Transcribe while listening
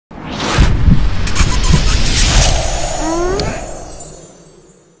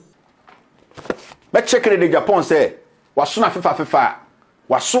But check Kennedy Agyapong say, waso na fefa.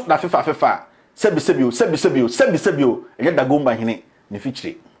 Waso na fefa. Sebisebio. Enya da gomba hene ne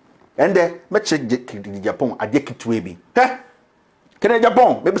fichire. Ende me check Kennedy Agyapong ade kitwe bi. Kennedy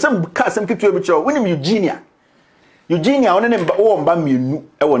Agyapong, me be say ka asem kitwe bi cho. Wonim Eugenia one ne mba mienu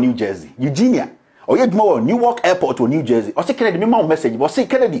e wo New Jersey. Eugenia oye dwuma wo Newark Airport wo New Jersey. O say Kennedy me ma message. O say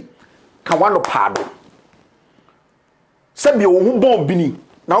Kennedy ka wano pado. Sebi wo hu bon bini.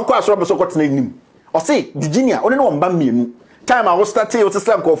 Na wo kwa asoro be so kwotena nim. O say Eugenia one ne wo mba mienu. Time I was starting with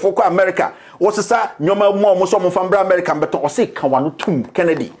Islam ko for America. O say sa nyoma mo so mo fambra America beto. O say ka wano tum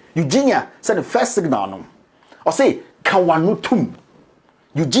Kennedy. Eugenia said the first signal no. O say ka wano tum.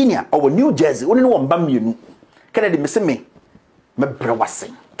 Eugenia or New Jersey one ne wo mba mienu. Kennedy me brewase.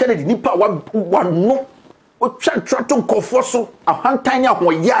 Kennedy nipa wa no o twa to nkofo so ahantan ya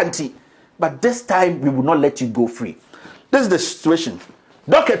ho ya anti. But this time we will not let you go free. This is the situation.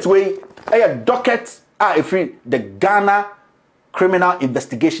 Docket way, docket free the Ghana Criminal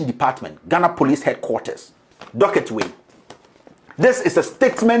Investigation Department, Ghana Police Headquarters. Docket way. This is a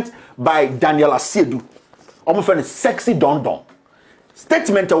statement by Daniel Asiedu. Almost a sexy don.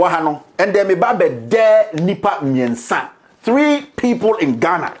 Statement wahano and then me babe de nipa miensa. 3 people in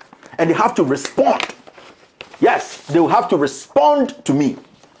Ghana and they have to respond. Yes, they will have to respond to me.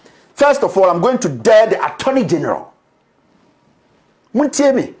 First of all, I'm going to dare the Attorney General.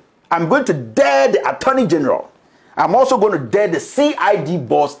 Muntiemi, I'm going to dare the Attorney General. I'm also going to dare the CID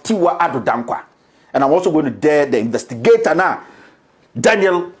boss Tiwa Ado DANQUAH. And I'm also going to dare the investigator now,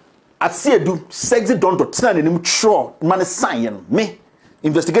 Daniel Asiedu, sexy don to tina ni mutro man sign me.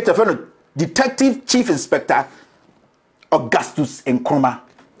 Investigator fellow Detective Chief Inspector Augustus Nkrumah.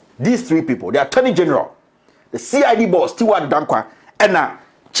 These 3 people, the Attorney General, the CID boss Tiwa Ado DANQUAH, and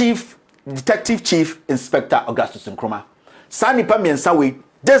Detective Chief Inspector Augustus Nkrumah. Sani Pamiensa we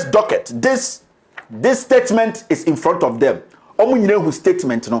this docket, this statement is in front of them. Whose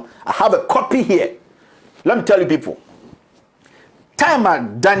statement, you know, I have a copy here. Let me tell you people.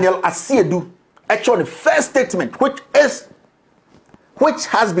 Time Daniel Asiedu actually first statement, which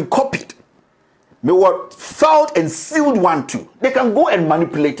has been copied. Me what filed and sealed one too. They can go and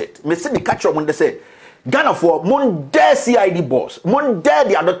manipulate it. Me see the catch up when they say Ghana for mon dare CID boss, mon dare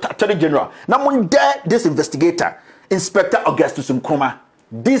the Attorney General, now mon dare this investigator, Inspector Augustus Nkrumah.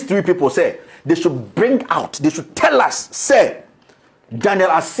 These 3 people say they should bring out, they should tell us, say Daniel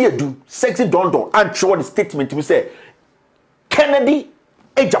Asiedu, sexy don, and show the statement we say Kennedy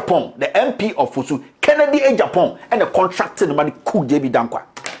Agyapong, the MP of Fusu, Kennedy Agyapong, and the contractor the money cook JB DANQUAH.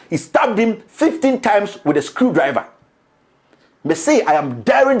 He stabbed him 15 times with a screwdriver. Me say I am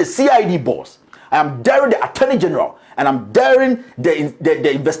daring the CID boss, I am daring the Attorney General, and I'm daring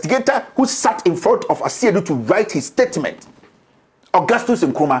the investigator who sat in front of Asiedu to write his statement. Augustus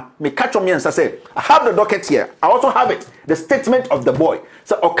Nkrumah, me catch on me and say, I have the docket here. I also have it, the statement of the boy.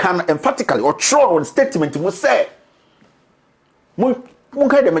 So I can emphatically or show on statement must say. Or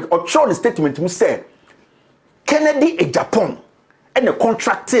show the statement must say Kennedy Agyapong and the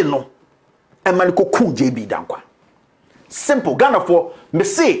contractor no and maniko ku JB DANQUAH. Simple. Ghana for me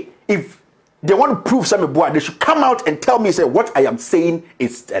say if they want to prove some boy, they should come out and tell me say what I am saying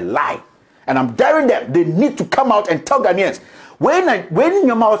is a lie. And I'm daring them. They need to come out and tell Ghanaians when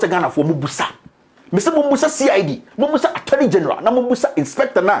your mouth Ghana for mubusa. Mr. Mubusa CID, Mubusa Attorney General, na Mubusa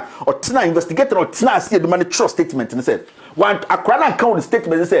Inspector na or Tina Investigator or Tina see the money trust statement and said one Akrana account the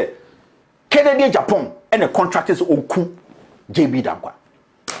statement and said Kennedy Agyapong and the contractors Oku JB DANQUAH.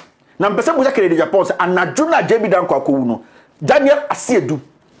 Now person Mubusa Kennedy Agyapong say anaduna JB DANQUAH ko no Daniel Asiedu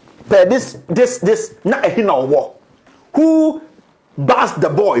per this na ehina war who bust the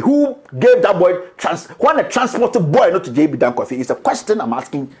boy, who gave that boy when a transported boy not to JB DANQUAH. It's a question I'm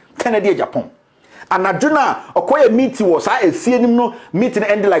asking Kennedy Agyapong. And Najuna Okoye meeting was a no meeting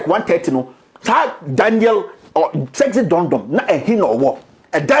ended like 1:30 no. Daniel or sexy dondom na a hin or war.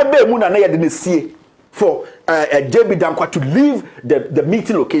 A dibe moon and I didn't see for JB DANQUAH to leave the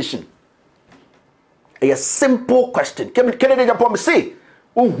meeting location. A simple question. Kennedy Agyapong say,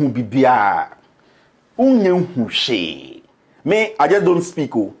 "Unhu bibia, unhu she." Me, I just don't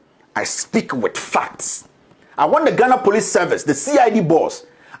speak. Oh, I speak with facts. I want the Ghana Police Service, the CID boss.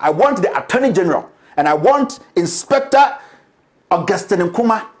 I want the Attorney General, and I want Inspector Augustus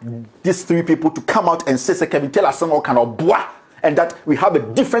Nkrumah. These 3 people to come out and say, Kelvin Taylor, some kind of boah, and that we have a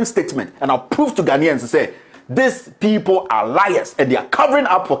different statement. And I'll prove to Ghanaians to say these people are liars and they are covering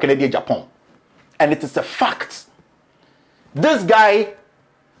up for Kennedy Agyapong, and it is a fact. This guy,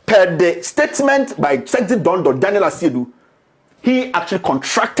 per the statement by Sexy Don Daniel Asiedu, he actually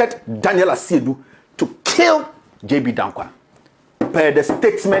contracted Daniel Asiedu to kill JB DANQUAH. Per the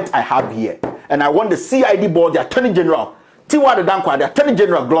statement I have here. and I want the CID board, the Attorney General, Tiwa DANQUAH, the Attorney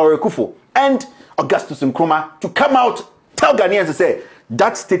General, Gloria Kufo, and Augustus Nkrumah to come out, tell Ghanaians to say,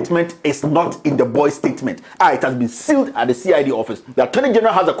 that statement is not in the boy's statement. It has been sealed at the CID office. The Attorney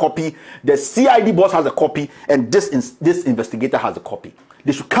General has a copy, the CID boss has a copy, and this investigator has a copy.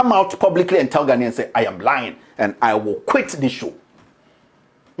 They should come out publicly and tell Ghanaians, say, I am lying, and I will quit this show.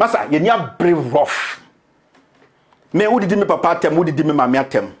 Masa, you need brave rough. Me who did me papa tem, who did me mamia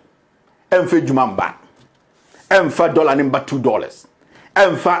tem. Emfe jumamba. Emfa dollar number $2.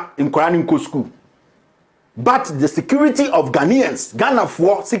 Emfa in Koran in school. But the security of Ghanaians, Ghana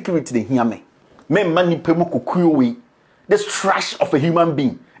for security, they hear me. Me money pemu kukuwe. This trash of a human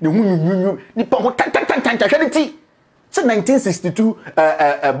being. The it's a 1962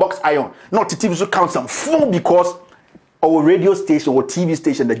 box iron. Not the TV should count some fool because our radio station or TV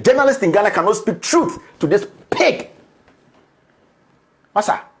station, the journalists in Ghana cannot speak truth to this pig.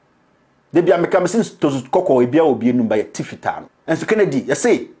 Masa, they be American since to Coco, Ebia will be by a Tiffitan. And so Kennedy, you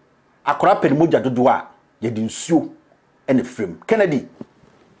say, I crap and Moja Dudua. You didn't sue any frame. Kennedy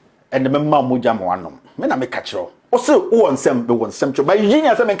and the member Moja Moanum. Men I make catch you. Also, one sem, but one sem. But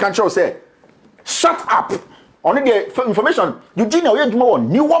Eugenia, some catcher say, shut up. Only the information. Eugenia, we more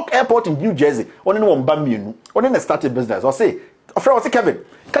Newark Airport in New Jersey. Only one bamboo. Only the started business. Or say, or say Kevin,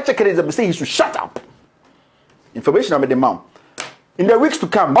 catch a Kennedy say he should shut up. Information about the mom. In the weeks to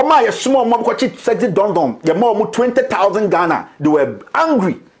come, my small mom got it sexy don. The mom 20,000 Ghana. They were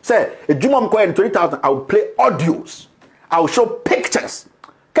angry. Say, a Jumam coin 20,000, I will play audios. I will show pictures.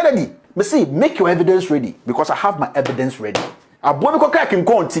 Kennedy, me see, make your evidence ready because I have my evidence ready. I'll be cooking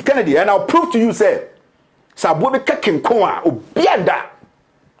corn, Kennedy, and I'll prove to you, say, Sabubi cooking corn, Obiada.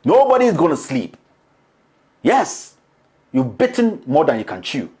 Nobody is going to sleep. Yes, you've bitten more than you can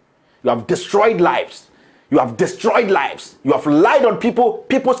chew. You have destroyed lives. You have destroyed lives. You have lied on people.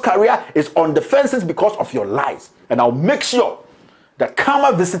 People's career is on the fences because of your lies. And I'll make sure that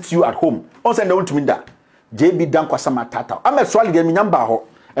karma visits you at home. Also, know to me that JB DANQUAH Samatata. Ahmed Swali gave me number,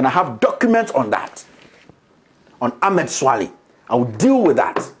 and I have documents on that. On Ahmed Swali, I will deal with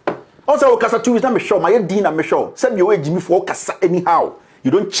that. Also, Okasa 2 is not sure. My dean, I'm sure. Send your way, Jimmy, for Okasa anyhow.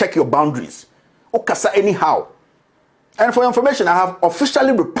 You don't check your boundaries. Okasa anyhow. And for your information, I have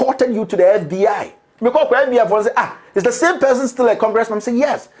officially reported you to the FBI. Because the FBI will say, is the same person still a congressman? I say,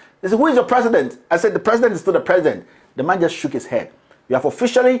 yes. They say, who is your president? I said, the president is still the president. The man just shook his head. We have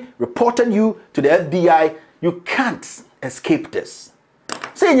officially reported you to the FBI. You can't escape this.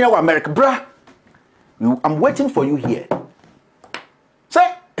 Say, you know, America, bruh, I'm waiting for you here.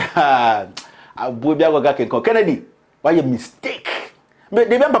 Say, Kennedy, why a mistake? But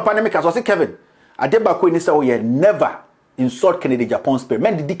the member pandemic as I say, Kevin, I did back when he said, oh, yeah, never insult Kennedy Agyapong spirit.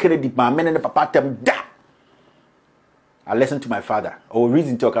 Men did Kennedy, my men and the papa them da. I listened to my father. Or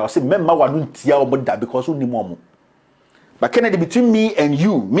reason talk. I say, member, I don't tell about that because you need more. But Kennedy, between me and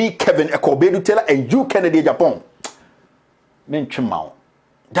you, me, Kevin Taylor, and you, Kennedy Agyapong, men chimao.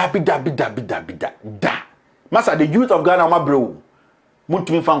 Da. Master, the youth of Ghana, my bro.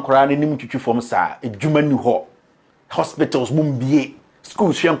 Muntumi fan Koran, and Nimutu from Sa, a Jumanu ho. Hospitals, Mumbier,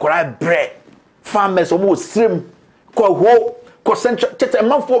 schools, Fian Koran bread. Farmers almost slim. Ko ho, ko central, just a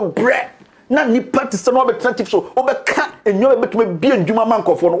month for bread. Not ni party, some other attractive so over cat and you're able to be in Juma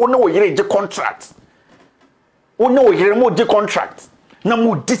Manko for no way contract. Oh no, you're more contract. No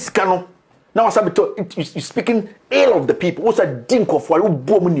more discount. Now, you're speaking ill of the people. What's a dink of what you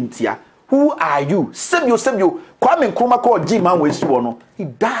who are you? Sebio. Kwame Nkrumah called G Man with Suono. He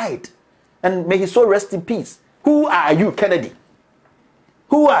died. And may his soul rest in peace. Who are you, Kennedy?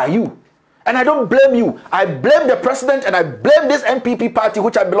 Who are you? And I don't blame you. I blame the president and I blame this MPP party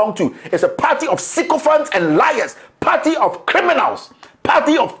which I belong to. It's a party of sycophants and liars. Party of criminals.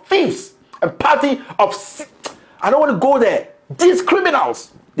 Party of thieves. And party of... I don't want to go there. These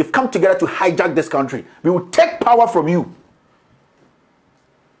criminals, they've come together to hijack this country. We will take power from you.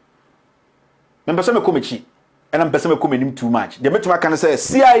 And I'm him too much. The Metro can say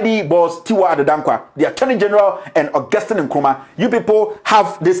CID boss Tiwa DANQUAH, the Attorney General, and Augustus Nkrumah. You people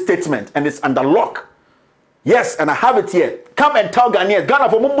have this statement and it's under lock. Yes, and I have it here. Come and tell Ghanaians. Ghana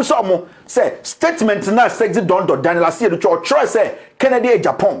for Mumusomo say statement na sexy don Daniel Asie do try say Kennedy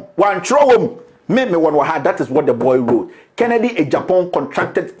Agyapong. One throw him. Me one wahad. That is what the boy wrote. Kennedy Agyapong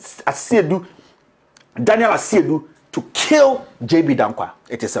contracted Asiedu, Daniel Asiedu, to kill JB DANQUAH.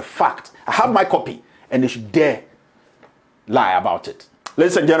 It is a fact. I have my copy. And they should dare lie about it.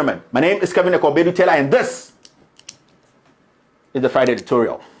 Ladies and gentlemen, my name is Kelvin Taylor, and this is the Friday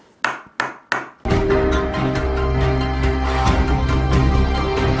editorial.